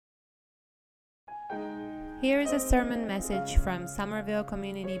Here is a sermon message from Somerville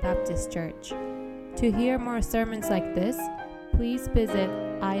Community Baptist Church. To hear more sermons like this, please visit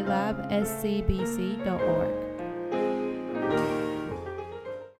ilabscbc.org.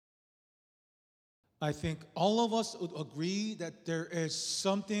 I think all of us would agree that there is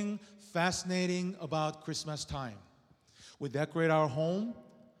something fascinating about Christmas time. We decorate our home,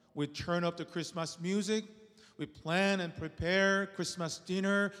 we turn up the Christmas music, we plan and prepare Christmas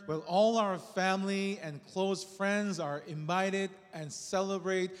dinner where all our family and close friends are invited and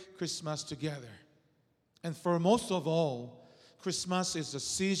celebrate Christmas together. And for most of all, Christmas is a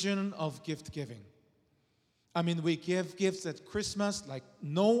season of gift giving. We give gifts at Christmas like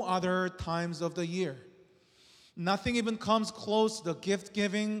no other times of the year. Nothing even comes close to the gift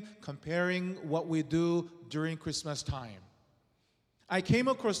giving comparing what we do during Christmas time. I came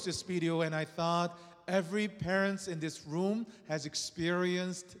across this video and I thought every parent in this room has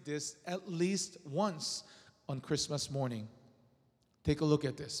experienced this at least once on Christmas morning. Take a look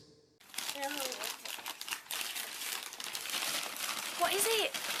at this. What is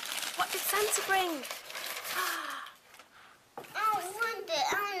it? What did Santa bring? I want it.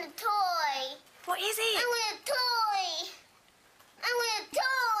 I want a toy. What is I it? want a toy. I want a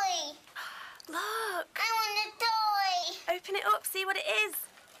toy. Look. I want a toy. Open it up, see what it is.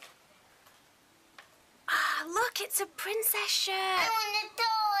 Look, it's a princess shirt. I want a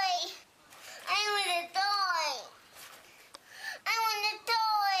toy. I want a toy. I want a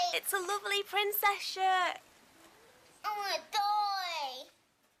toy. It's a lovely princess shirt. I want a toy.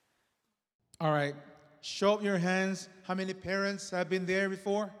 All right, show up your hands. How many parents have been there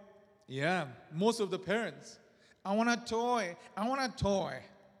before? Yeah, most of the parents. I want a toy. I want a toy.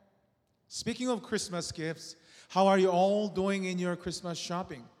 Speaking of Christmas gifts, how are you all doing in your Christmas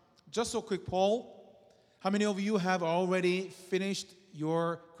shopping? Just a quick poll. How many of you have already finished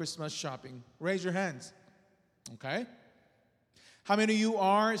your Christmas shopping? Raise your hands. Okay. How many of you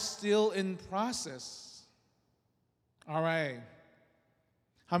are still in process? All right.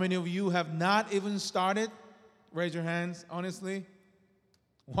 How many of you have not even started? Raise your hands, honestly.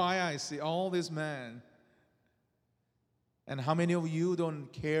 Why, I see all this man. And how many of you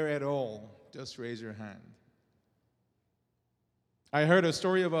don't care at all? Just raise your hand. I heard a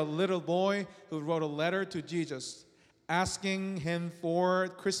story of a little boy who wrote a letter to Jesus asking him for a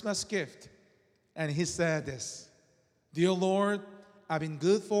Christmas gift. And he said this, "Dear Lord, I've been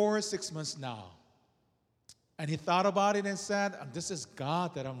good for 6 months now." And he thought about it and said, "This is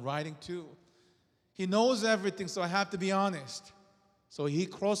God that I'm writing to. He knows everything, so I have to be honest." So he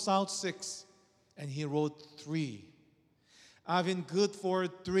crossed out 6 and he wrote 3. "I've been good for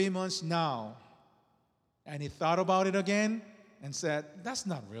 3 months now." And he thought about it again and said, "That's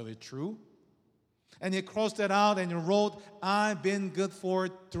not really true." And he crossed it out and he wrote, "I've been good for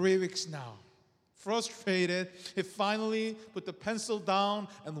 3 weeks now." Frustrated, he finally put the pencil down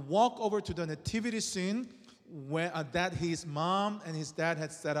and walked over to the nativity scene that his mom and his dad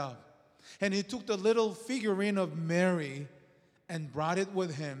had set up. And he took the little figurine of Mary and brought it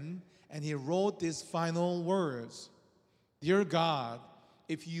with him, and he wrote these final words, "Dear God,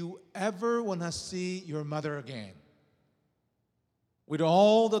 if you ever want to see your mother again," with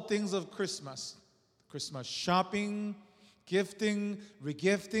all the things of Christmas, Christmas shopping, gifting,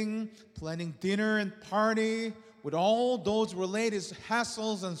 regifting, planning dinner and party, with all those related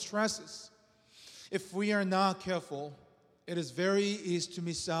hassles and stresses, if we are not careful, it is very easy to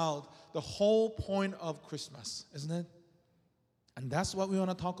miss out the whole point of Christmas, isn't it? And that's what we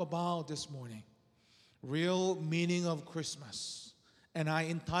want to talk about this morning. Real meaning of Christmas. And I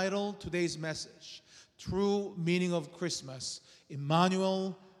entitled today's message, True Meaning of Christmas,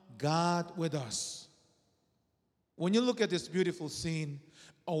 Emmanuel, God with us. When you look at this beautiful scene,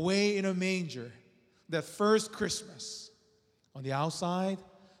 away in a manger, that first Christmas, on the outside,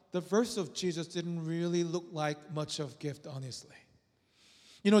 the birth of Jesus didn't really look like much of gift, honestly.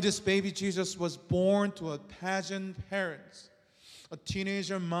 This baby Jesus was born to a pageant parents, a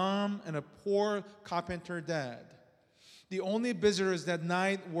teenager mom, and a poor carpenter dad. The only visitors that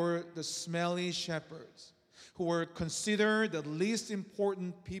night were the smelly shepherds, who were considered the least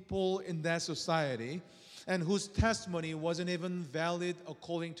important people in that society, and whose testimony wasn't even valid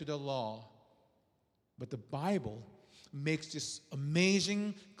according to the law. But the Bible makes this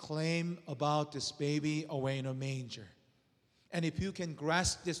amazing claim about this baby away in a manger. And if you can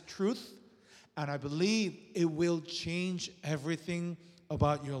grasp this truth, and I believe it will change everything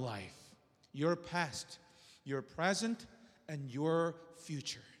about your life, your past, your present, and your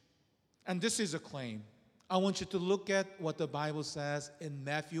future. And this is a claim. I want you to look at what the Bible says in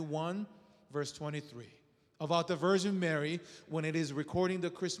Matthew 1, verse 23, about the Virgin Mary when it is recording the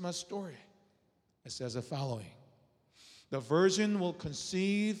Christmas story. It says the following. The virgin will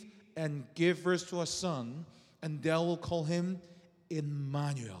conceive and give birth to a son, and they will call him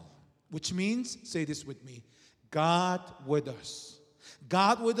Emmanuel, which means, say this with me, God with us.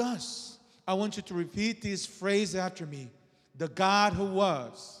 God with us. I want you to repeat this phrase after me. The God who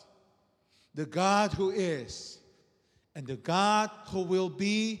was, the God who is, and the God who will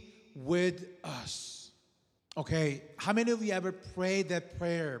be with us. Okay, how many of you ever prayed that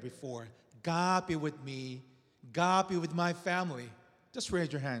prayer before? God be with me. God be with my family. Just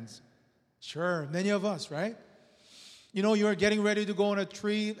raise your hands. Sure, many of us, right? You know, you're getting ready to go on a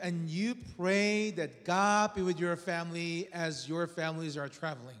trip and you pray that God be with your family as your families are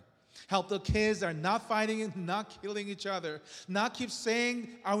traveling. Help the kids that are not fighting and not killing each other. Not keep saying,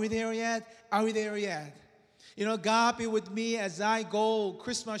 are we there yet? Are we there yet? You know, God be with me as I go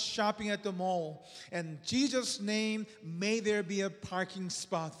Christmas shopping at the mall. In Jesus' name, may there be a parking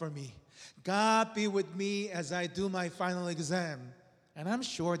spot for me. God be with me as I do my final exam. And I'm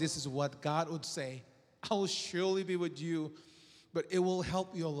sure this is what God would say. I will surely be with you, but it will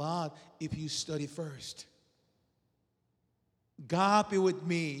help you a lot if you study first. God be with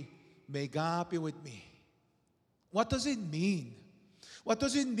me. May God be with me. What does it mean? What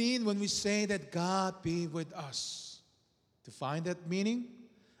does it mean when we say that God be with us? To find that meaning,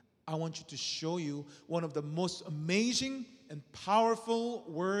 I want you to show you one of the most amazing and powerful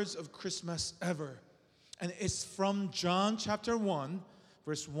words of Christmas ever. And it's from John chapter 1,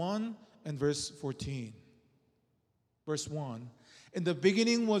 verse 1 and verse 14. Verse 1. In the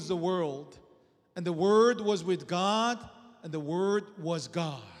beginning was the world, and the Word was with God, and the Word was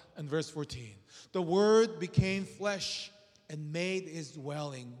God. And verse 14. The Word became flesh and made his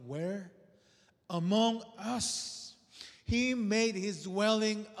dwelling. Where? Among us. He made his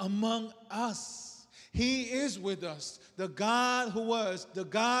dwelling among us. He is with us. The God who was, the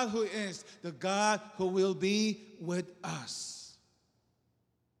God who is, the God who will be with us.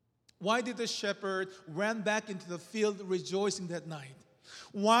 Why did the shepherd run back into the field rejoicing that night?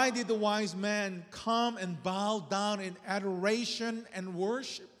 Why did the wise man come and bow down in adoration and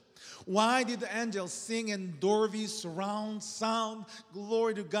worship? Why did the angels sing in Dorvy's surround sound,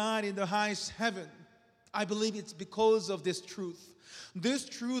 glory to God in the highest heaven? I believe it's because of this truth. This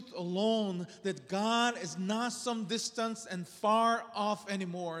truth alone, that God is not some distance and far off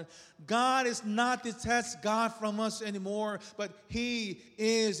anymore. God is not detached God from us anymore, but He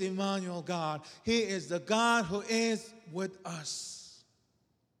is Emmanuel God. He is the God who is with us.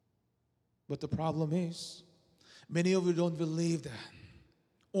 But the problem is, many of you don't believe that.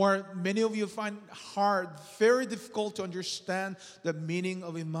 Or many of you find it hard, very difficult to understand the meaning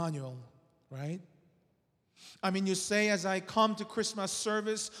of Emmanuel, right? I mean, you say, as I come to Christmas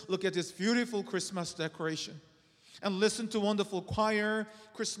service, look at this beautiful Christmas decoration and listen to wonderful choir,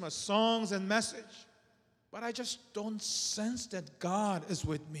 Christmas songs and message. But I just don't sense that God is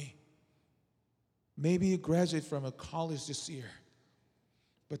with me. Maybe you graduate from a college this year,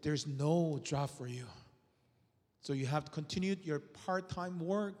 but there's no job for you. So you have continued your part-time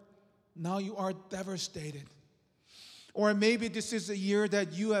work. Now you are devastated. Or maybe this is a year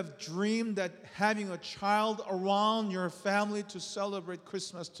that you have dreamed that having a child around your family to celebrate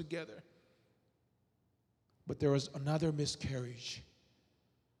Christmas together. But there was another miscarriage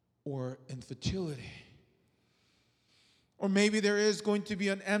or infertility. Or maybe there is going to be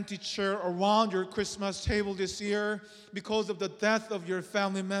an empty chair around your Christmas table this year because of the death of your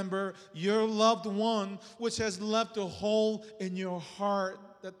family member, your loved one, which has left a hole in your heart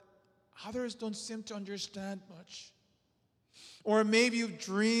that others don't seem to understand much. Or maybe you've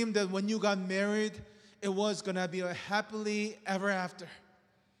dreamed that when you got married, it was going to be a happily ever after.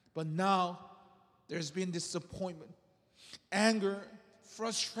 But now, there's been disappointment, anger,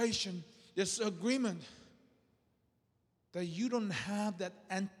 frustration, disagreement. That you don't have that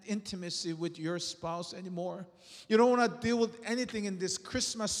intimacy with your spouse anymore. You don't want to deal with anything in this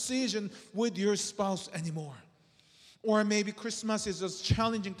Christmas season with your spouse anymore. Or maybe Christmas is a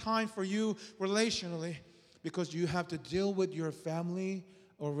challenging time for you relationally because you have to deal with your family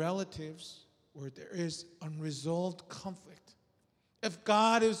or relatives where there is unresolved conflict. If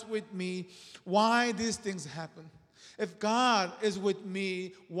God is with me, why these things happen? If God is with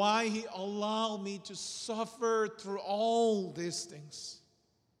me, why He allowed me to suffer through all these things?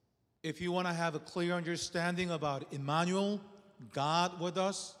 If you want to have a clear understanding about Emmanuel, God with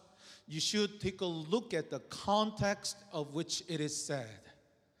us, you should take a look at the context of which it is said.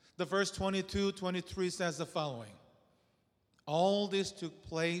 The verse 22, 23 says the following. All this took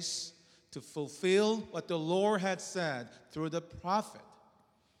place to fulfill what the Lord had said through the prophet.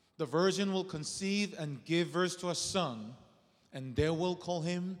 The virgin will conceive and give birth to a son, and they will call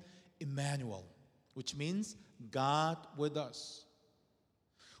him Emmanuel, which means God with us.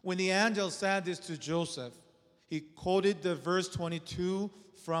 When the angel said this to Joseph, he quoted the verse 22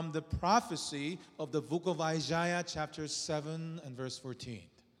 from the prophecy of the book of Isaiah, chapter 7 and verse 14.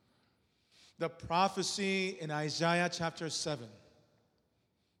 The prophecy in Isaiah chapter 7.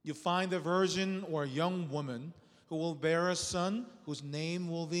 You find a virgin or a young woman who will bear a son whose name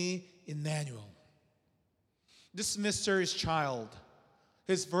will be Emmanuel. This mysterious child,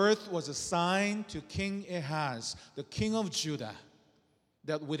 his birth was a sign to King Ahaz, the king of Judah,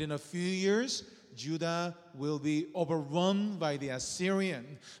 that within a few years, Judah will be overrun by the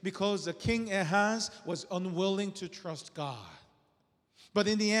Assyrian because the king Ahaz was unwilling to trust God. But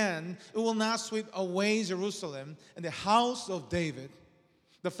in the end, it will not sweep away Jerusalem and the house of David.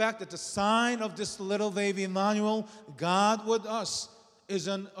 The fact that the sign of this little baby Emmanuel, God with us, is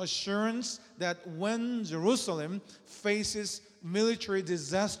an assurance that when Jerusalem faces military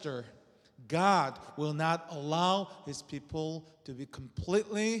disaster, God will not allow his people to be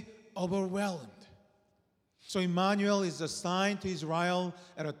completely overwhelmed. So Emmanuel is a sign to Israel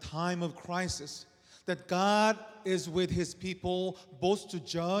at a time of crisis that God is with his people both to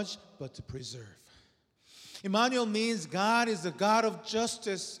judge but to preserve. Emmanuel means God is the God of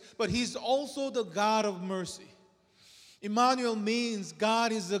justice, but he's also the God of mercy. Emmanuel means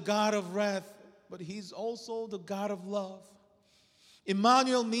God is the God of wrath, but he's also the God of love.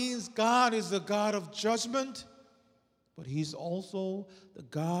 Emmanuel means God is the God of judgment, but he's also the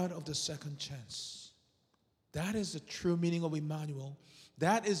God of the second chance. That is the true meaning of Emmanuel.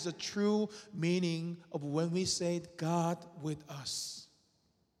 That is the true meaning of when we say God with us.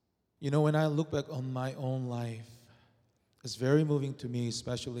 You know, when I look back on my own life, it's very moving to me,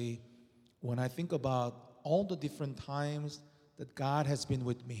 especially when I think about all the different times that God has been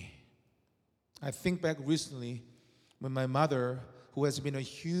with me. I think back recently when my mother, who has been a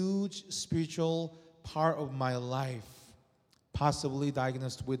huge spiritual part of my life, possibly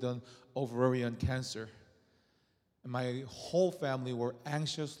diagnosed with an ovarian cancer. And my whole family were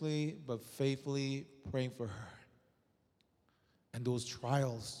anxiously but faithfully praying for her. And those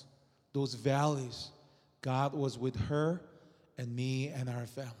trials, those valleys, God was with her and me and our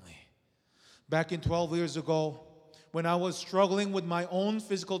family. Back in 12 years ago, when I was struggling with my own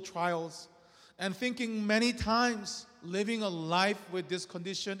physical trials and thinking many times living a life with this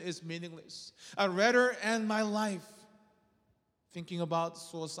condition is meaningless, I'd rather end my life, thinking about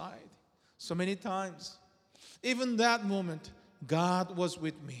suicide so many times. Even that moment, God was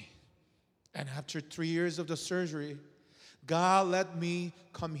with me. And after 3 years of the surgery, God let me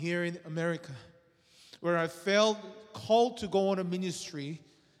come here in America, where I felt called to go on a ministry,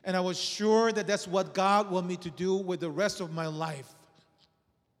 and I was sure that that's what God wanted me to do with the rest of my life.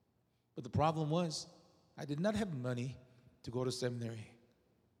 But the problem was, I did not have money to go to seminary.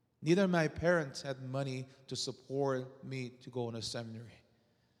 Neither my parents had money to support me to go on a seminary.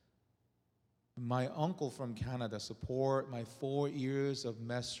 My uncle from Canada supported my 4 years of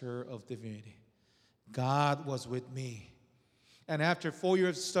Master of Divinity. God was with me. And after 4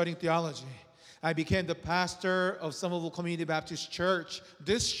 years studying theology, I became the pastor of Somerville Community Baptist Church.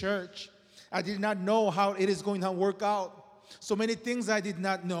 This church, I did not know how it is going to work out. So many things I did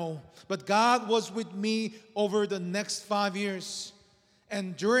not know. But God was with me over the next 5 years.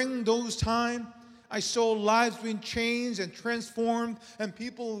 And during those times, I saw lives being changed and transformed, and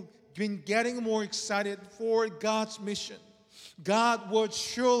people been getting more excited for God's mission. God was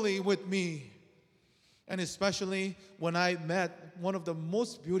surely with me. And especially when I met one of the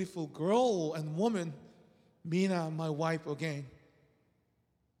most beautiful girl and woman, Mina, my wife again.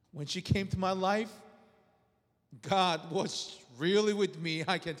 When she came to my life, God was really with me,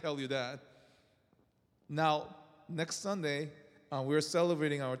 I can tell you that. Now, next Sunday, we're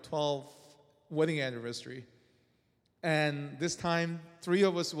celebrating our 12th wedding anniversary. And this time, 3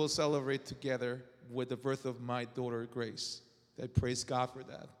 of us will celebrate together with the birth of my daughter, Grace. I praise God for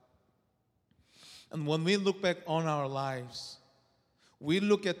that. And when we look back on our lives, we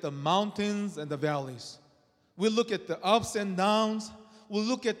look at the mountains and the valleys. We look at the ups and downs. We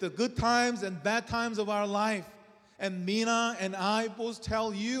look at the good times and bad times of our life. And Mina and I both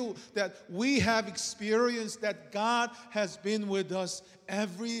tell you that we have experienced that God has been with us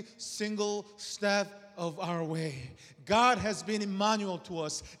every single step of our way. God has been Emmanuel to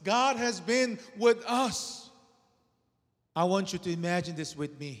us. God has been with us. I want you to imagine this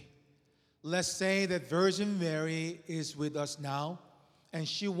with me. Let's say that Virgin Mary is with us now, and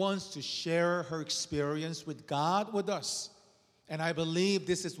she wants to share her experience with God with us. And I believe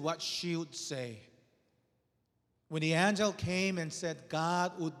this is what she would say. When the angel came and said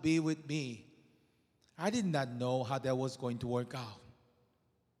God would be with me, I did not know how that was going to work out.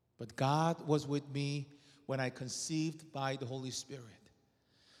 But God was with me when I conceived by the Holy Spirit.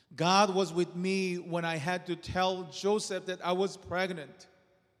 God was with me when I had to tell Joseph that I was pregnant.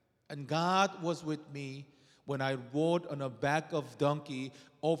 And God was with me when I rode on a back of donkey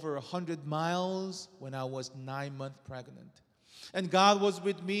over 100 miles when I was 9 months pregnant. And God was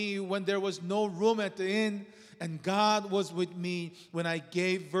with me when there was no room at the inn. And God was with me when I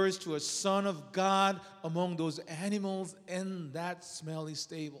gave birth to a son of God among those animals in that smelly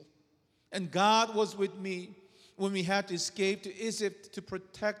stable. And God was with me when we had to escape to Egypt to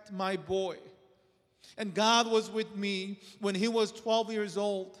protect my boy. And God was with me when he was 12 years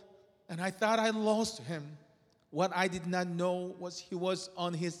old and I thought I lost him. What I did not know was he was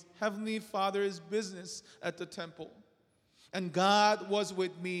on his heavenly Father's business at the temple. And God was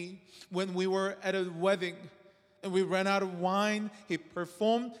with me when we were at a wedding and we ran out of wine. He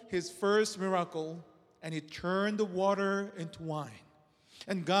performed his first miracle and he turned the water into wine.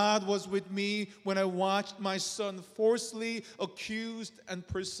 And God was with me when I watched my son falsely accused and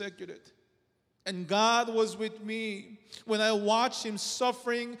persecuted. And God was with me when I watched him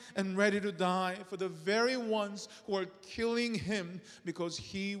suffering and ready to die for the very ones who are killing him because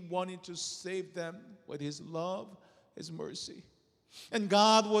he wanted to save them with his love, his mercy. And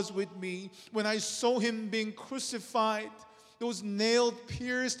God was with me when I saw him being crucified, those nails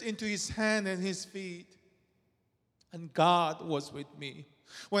pierced into his hand and his feet. And God was with me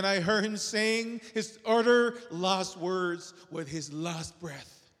when I heard him saying his utter last words with his last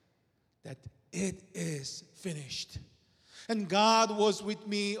breath, that it is finished. And God was with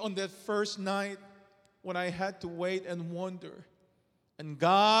me on that first night when I had to wait and wonder. And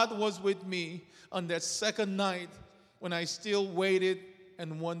God was with me on that second night when I still waited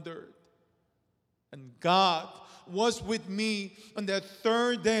and wondered. And God was with me on that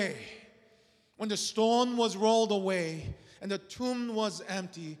third day when the stone was rolled away and the tomb was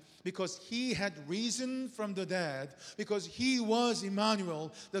empty, because he had risen from the dead, because he was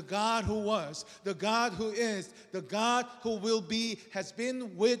Emmanuel, the God who was, the God who is, the God who will be, has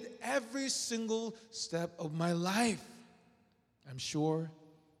been with every single step of my life. I'm sure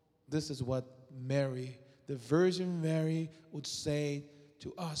this is what Mary, the Virgin Mary, would say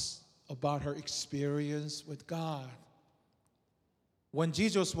to us about her experience with God. When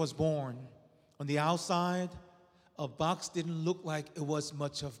Jesus was born, on the outside, a box didn't look like it was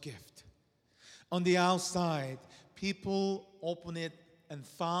much of a gift. On the outside, people opened it and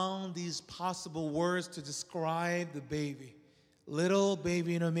found these possible words to describe the baby. Little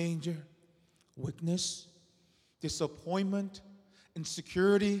baby in a manger, weakness, disappointment,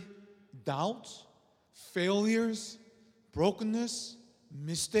 insecurity, doubts, failures, brokenness,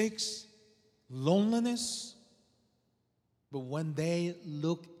 mistakes, loneliness. But when they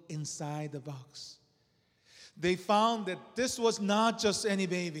looked inside the box, they found that this was not just any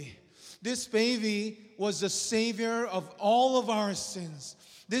baby. This baby was the Savior of all of our sins.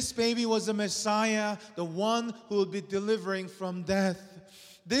 This baby was the Messiah, the one who would be delivering from death.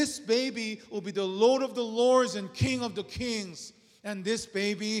 This baby will be the Lord of the Lords and King of the Kings. And this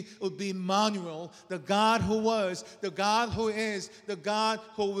baby will be Emmanuel, the God who was, the God who is, the God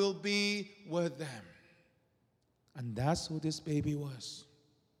who will be with them. And that's who this baby was.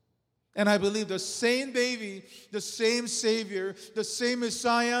 And I believe the same baby, the same Savior, the same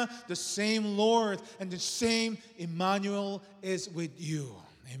Messiah, the same Lord, and the same Emmanuel is with you.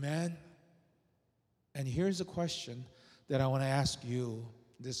 Amen? And here's a question that I want to ask you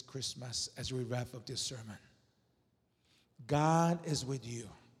this Christmas as we wrap up this sermon. God is with you.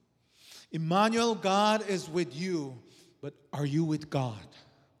 Emmanuel, God is with you, but are you with God?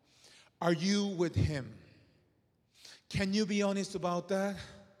 Are you with Him? Can you be honest about that?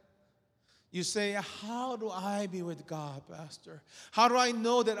 You say, how do I be with God, Pastor? How do I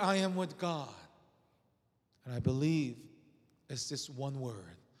know that I am with God? And I believe it's this one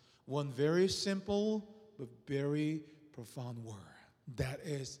word, one very simple but very profound word. That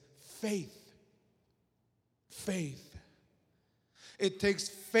is faith. Faith. It takes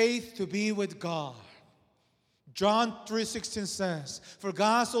faith to be with God. John 3:16 says, "For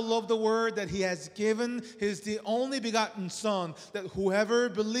God so loved the world that He has given His the only begotten Son, that whoever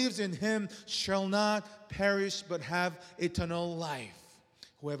believes in Him shall not perish but have eternal life."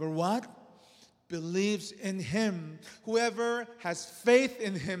 Whoever what? Believes in Him. Whoever has faith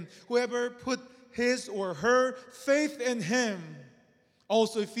in Him. Whoever put his or her faith in Him.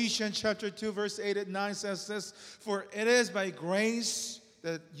 Also Ephesians chapter 2 verse 8 and 9 says this, "For it is by grace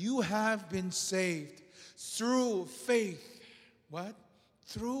that you have been saved, through faith." What?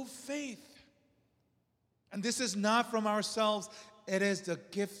 Through faith. And this is not from ourselves. It is the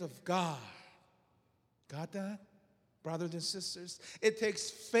gift of God. Got that? Brothers and sisters, it takes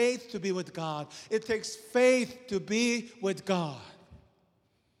faith to be with God. It takes faith to be with God.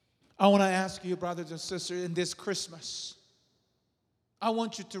 I want to ask you, brothers and sisters, in this Christmas, I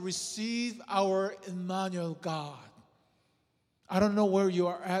want you to receive our Emmanuel God. I don't know where you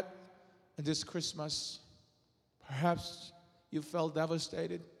are at in this Christmas. Perhaps you felt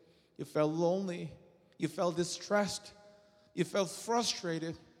devastated. You felt lonely. You felt distressed. You felt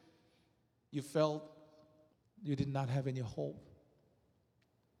frustrated. You felt you did not have any hope.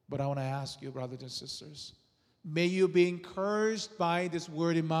 But I want to ask you, brothers and sisters, may you be encouraged by this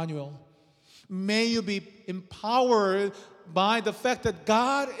word Emmanuel. May you be empowered by the fact that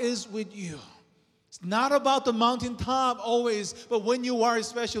God is with you. It's not about the mountaintop always, but when you are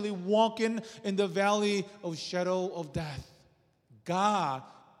especially walking in the valley of shadow of death, God,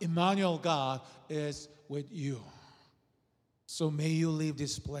 Emmanuel God, is with you. So may you leave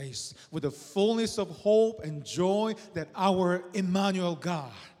this place with the fullness of hope and joy that our Emmanuel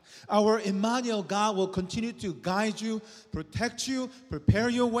God will continue to guide you, protect you, prepare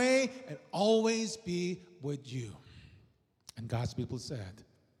your way, and always be with you. And God's people said,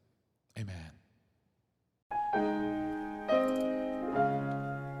 amen.